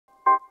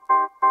Hey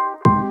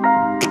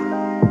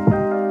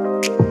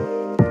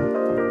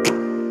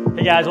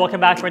guys,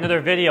 welcome back for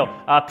another video.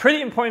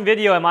 Pretty important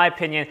video in my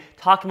opinion,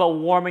 talking about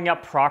warming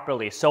up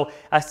properly. So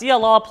I see a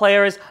lot of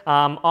players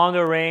on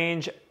the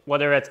range,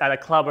 whether it's at a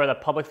club or at a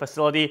public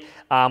facility,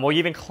 or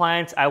even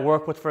clients I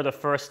work with for the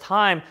first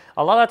time.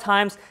 A lot of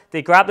times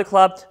they grab the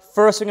club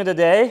first swing of the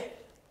day,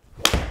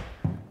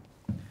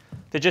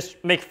 they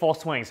just make full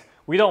swings.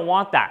 We don't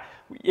want that.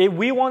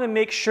 We want to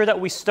make sure that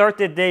we start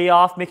the day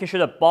off, making sure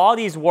the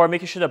body's warm,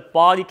 making sure the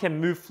body can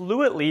move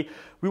fluidly.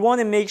 We want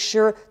to make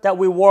sure that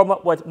we warm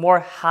up with more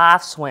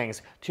half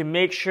swings to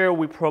make sure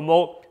we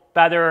promote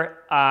better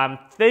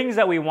things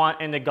that we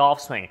want in the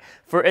golf swing.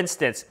 For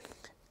instance,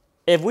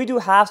 if we do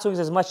half swings,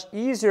 it's much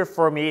easier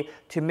for me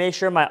to make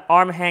sure my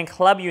arm hand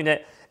club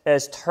unit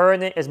is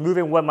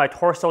moving with my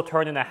torso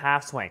turn in a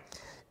half swing.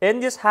 In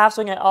this half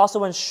swing, I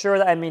also ensure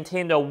that I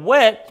maintain the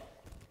width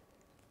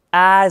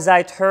as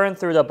I turn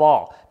through the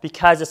ball.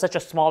 Because it's such a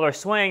smaller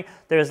swing,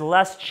 there's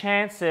less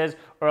chances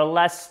or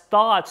less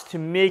thoughts to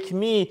make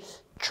me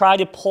try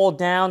to pull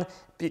down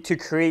to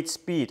create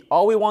speed.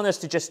 All we want is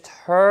to just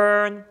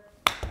turn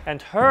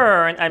and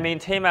turn. I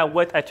maintain my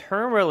width, I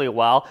turn really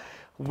well.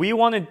 We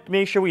want to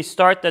make sure we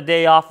start the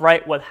day off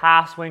right with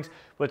half swings,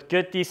 with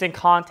good, decent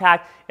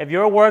contact. If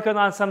you're working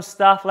on some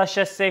stuff, let's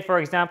just say, for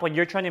example,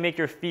 you're trying to make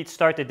your feet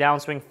start the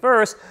downswing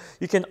first,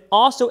 you can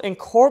also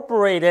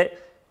incorporate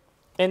it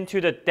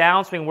into the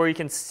downswing where you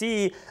can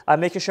see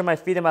making sure my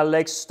feet and my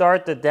legs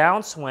start the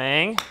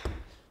downswing.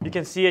 You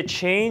can see it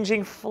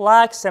changing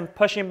flex and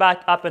pushing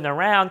back up and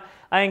around.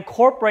 I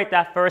incorporate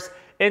that first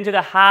into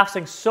the half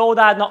swing so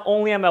that not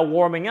only am I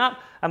warming up,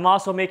 I'm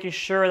also making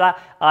sure that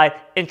I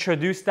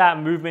introduce that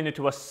movement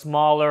into a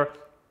smaller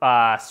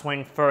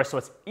swing first, so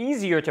it's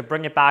easier to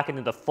bring it back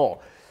into the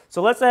full.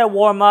 So let's say I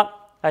warm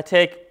up, I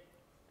take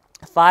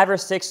 5 or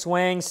 6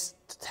 swings,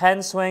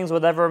 10 swings,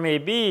 whatever it may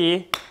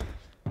be.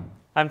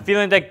 I'm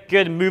feeling that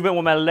good movement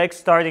with my legs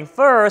starting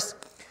first.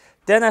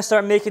 Then I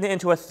start making it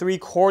into a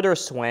 3/4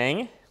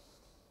 swing,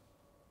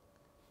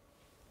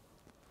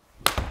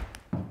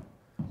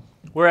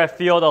 where I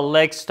feel the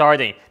legs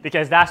starting,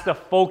 because that's the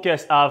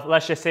focus of,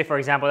 let's just say for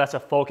example, that's the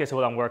focus of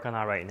what I'm working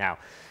on right now.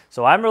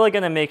 So I'm really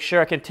going to make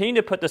sure I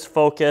continue to put this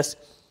focus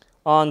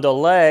on the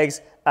legs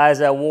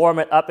as I warm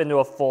it up into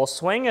a full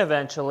swing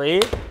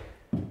eventually.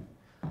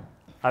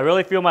 I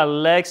really feel my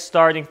legs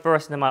starting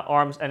first and then my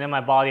arms and then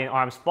my body and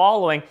arms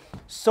following,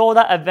 so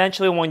that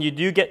eventually when you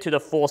do get to the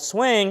full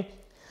swing,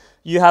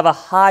 you have a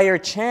higher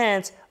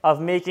chance of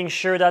making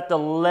sure that the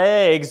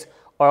legs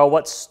are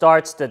what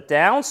starts the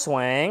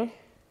downswing.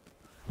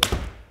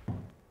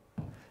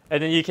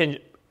 And then you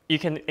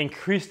can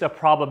increase the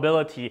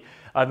probability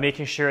of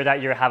making sure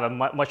that you have a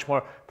much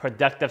more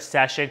productive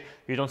session.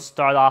 You don't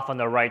start off on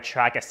the right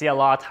track. I see a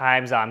lot of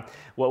times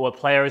with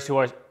players who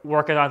are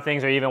working on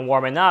things or even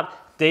warming up,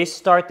 they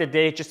start the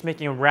day just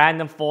making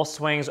random full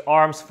swings,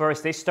 arms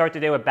first. They start the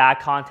day with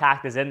bad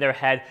contact, is in their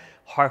head,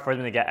 hard for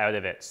them to get out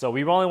of it. So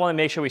we only want to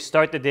make sure we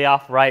start the day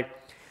off right,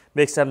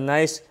 make some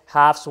nice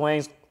half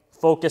swings,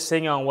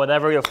 focusing on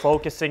whatever you're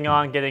focusing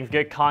on, getting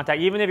good contact.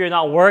 Even if you're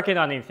not working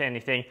on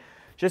anything,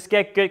 just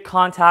get good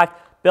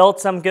contact, build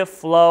some good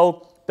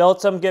flow,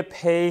 build some good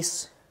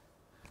pace,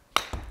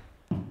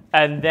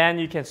 and then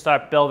you can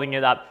start building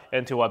it up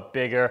into a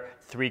bigger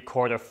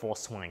 3/4 full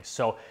swing.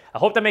 So I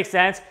hope that makes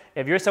sense.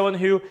 If you're someone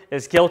who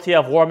is guilty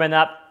of warming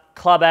up,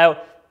 club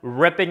out,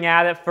 ripping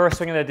at it first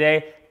swing of the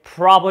day,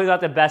 probably not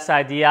the best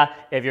idea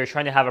if you're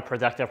trying to have a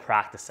productive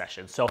practice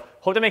session. So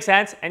hope that makes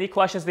sense. Any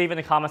questions, leave in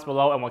the comments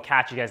below and we'll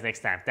catch you guys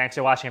next time. Thanks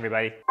for watching,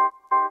 everybody.